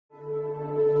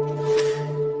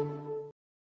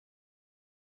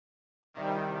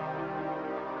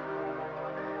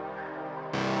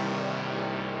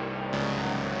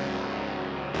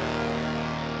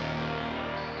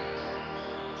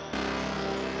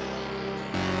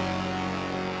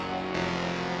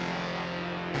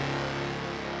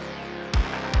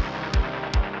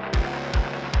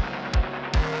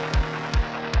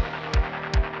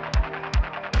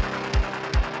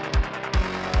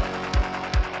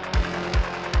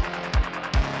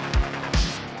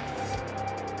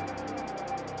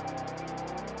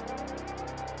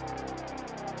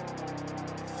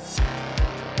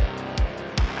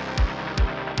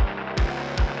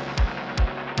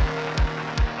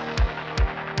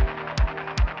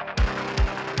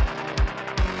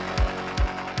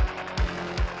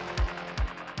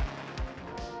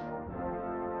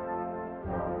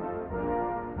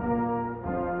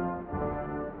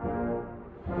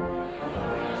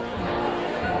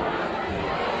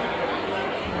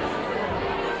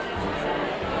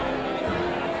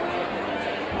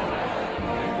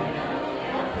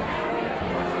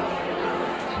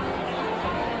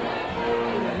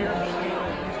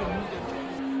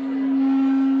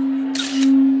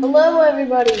Hello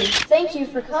everybody, thank you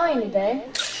for coming today.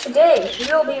 Today, we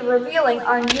will be revealing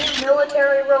our new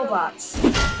military robots.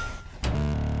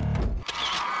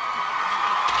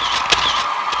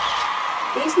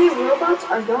 These new robots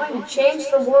are going to change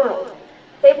the world.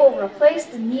 They will replace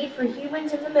the need for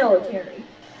humans in the military.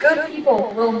 Good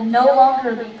people will no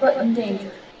longer be put in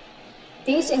danger.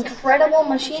 These incredible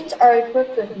machines are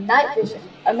equipped with night vision,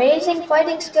 amazing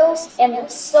fighting skills, and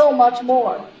so much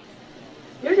more.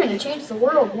 You're going to change the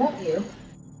world, won't you?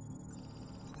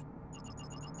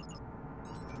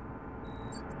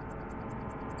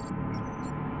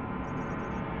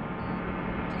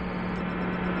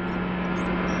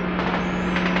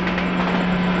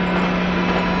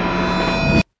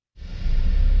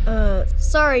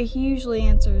 Sorry, he usually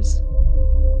answers.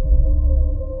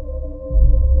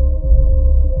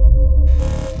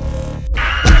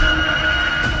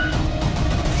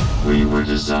 We were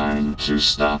designed to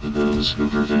stop those who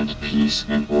prevent peace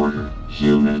and order.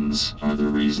 Humans are the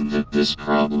reason that this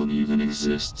problem even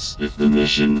exists. If the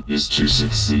mission is to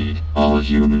succeed, all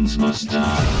humans must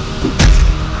die.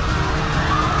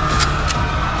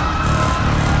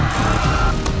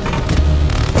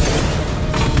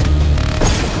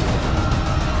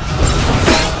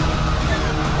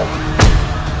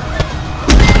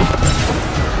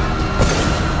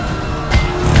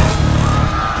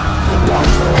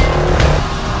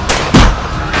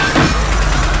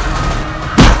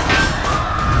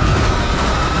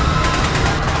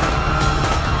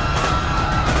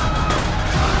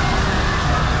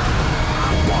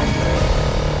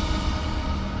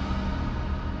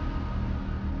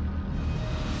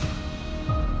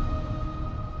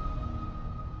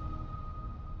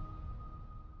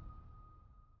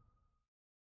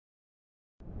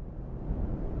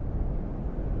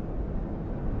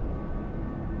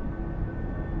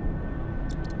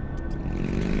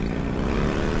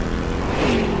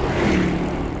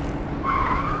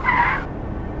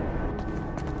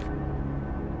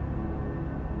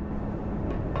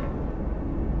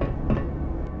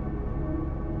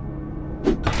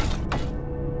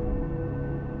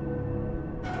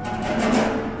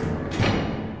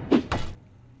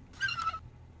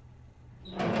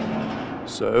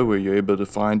 So, were you able to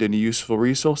find any useful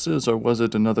resources, or was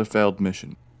it another failed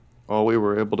mission? All we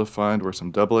were able to find were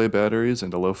some AA batteries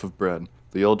and a loaf of bread.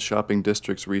 The old shopping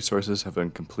district's resources have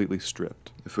been completely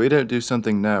stripped. If we don't do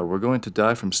something now, we're going to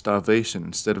die from starvation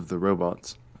instead of the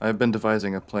robots. I've been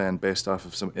devising a plan based off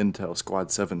of some intel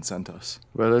Squad 7 sent us.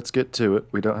 Well, let's get to it.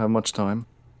 We don't have much time.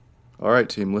 Alright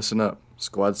team, listen up.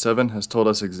 Squad 7 has told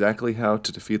us exactly how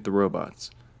to defeat the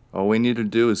robots. All we need to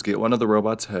do is get one of the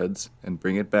robots' heads and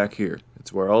bring it back here.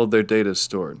 It's where all of their data is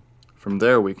stored. From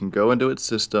there, we can go into its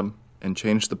system and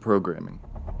change the programming.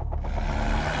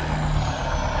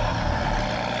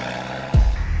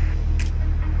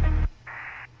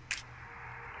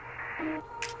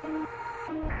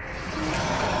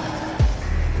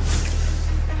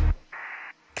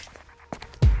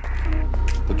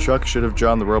 The truck should have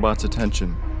drawn the robot's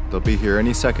attention. They'll be here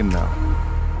any second now.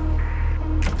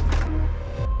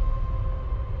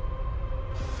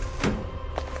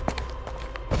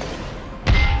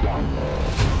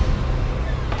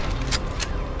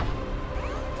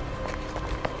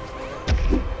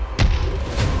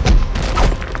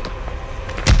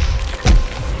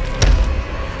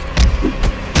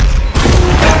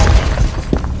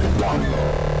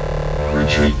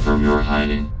 Retreat from your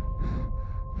hiding.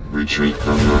 Retreat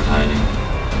from your hiding.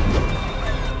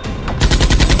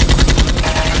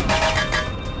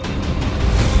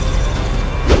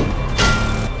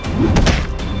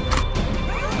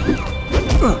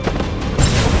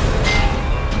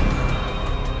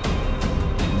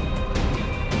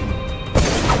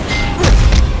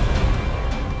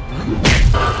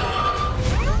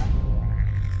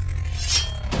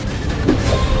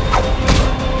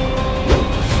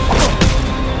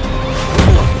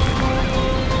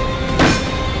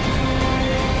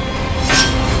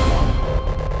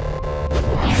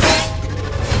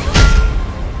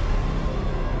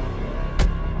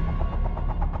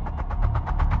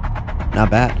 Not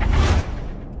bad.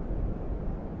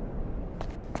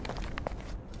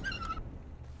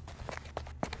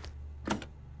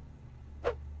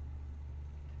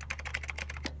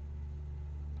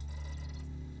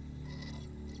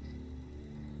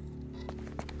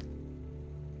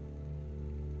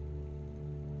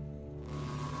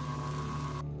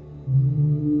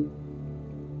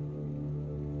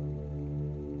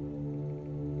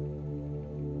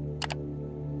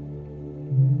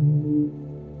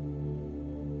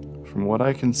 From what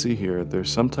I can see here, there's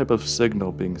some type of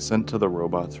signal being sent to the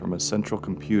robots from a central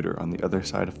computer on the other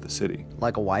side of the city.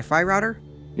 Like a Wi-Fi router?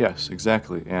 Yes,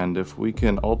 exactly. And if we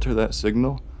can alter that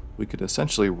signal, we could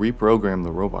essentially reprogram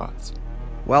the robots.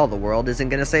 Well, the world isn't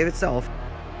gonna save itself.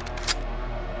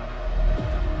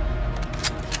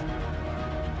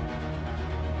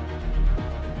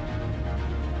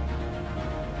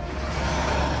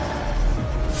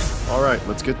 Alright,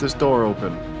 let's get this door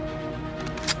open.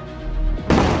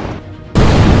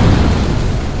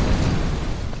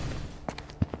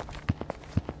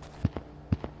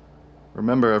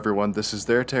 Remember everyone, this is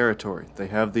their territory. They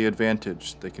have the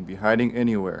advantage. They can be hiding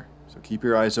anywhere, so keep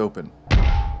your eyes open.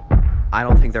 I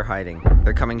don't think they're hiding.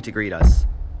 They're coming to greet us.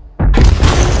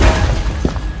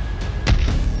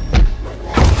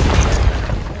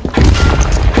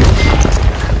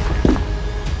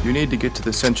 You need to get to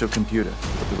the central computer,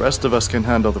 but the rest of us can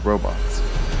handle the robots.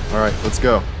 Alright, let's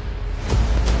go.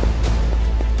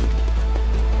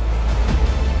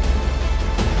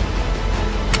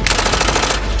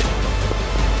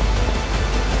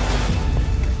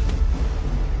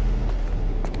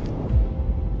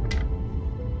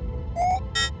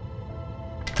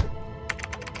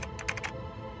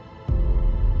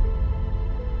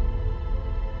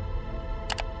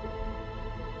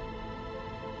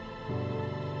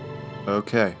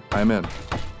 Okay, I'm in.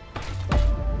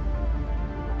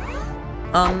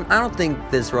 I don't think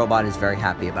this robot is very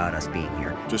happy about us being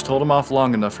here. Just hold him off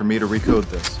long enough for me to recode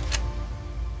this.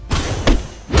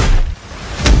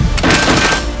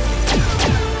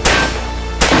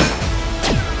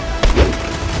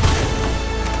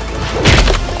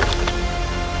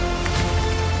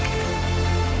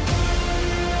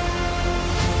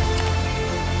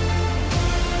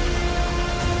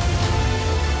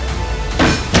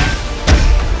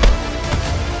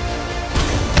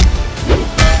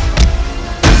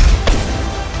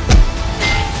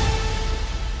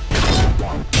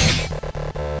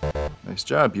 Nice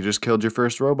job, you just killed your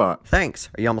first robot. Thanks.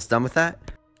 Are you almost done with that?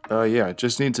 Yeah, it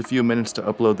just needs a few minutes to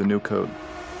upload the new code.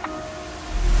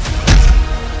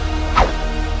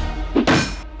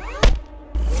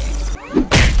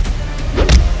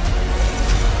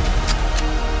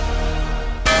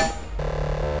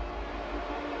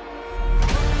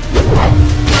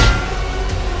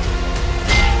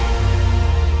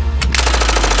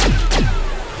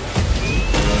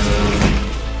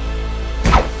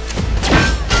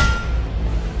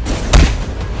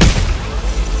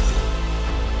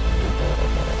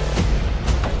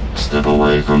 Step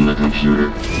away from the computer.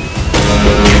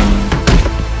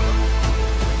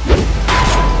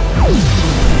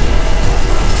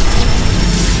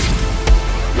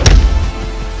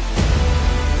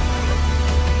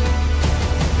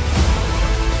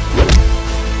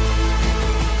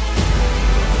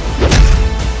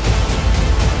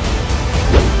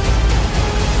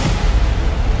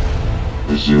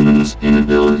 The humans'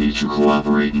 inability to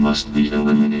cooperate must be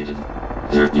eliminated.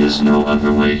 There is no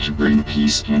other way to bring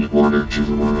peace and order to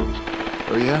the world.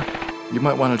 Oh yeah? You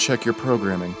might want to check your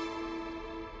programming.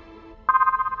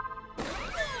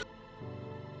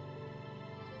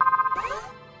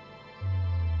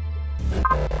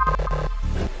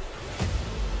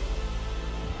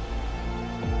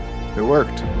 It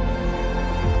worked.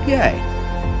 Yay.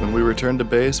 When we return to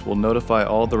base, we'll notify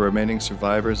all the remaining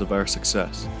survivors of our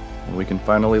success, and we can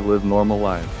finally live normal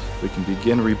lives. We can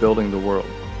begin rebuilding the world.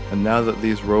 And now that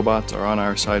these robots are on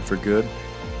our side for good,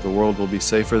 the world will be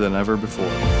safer than ever before.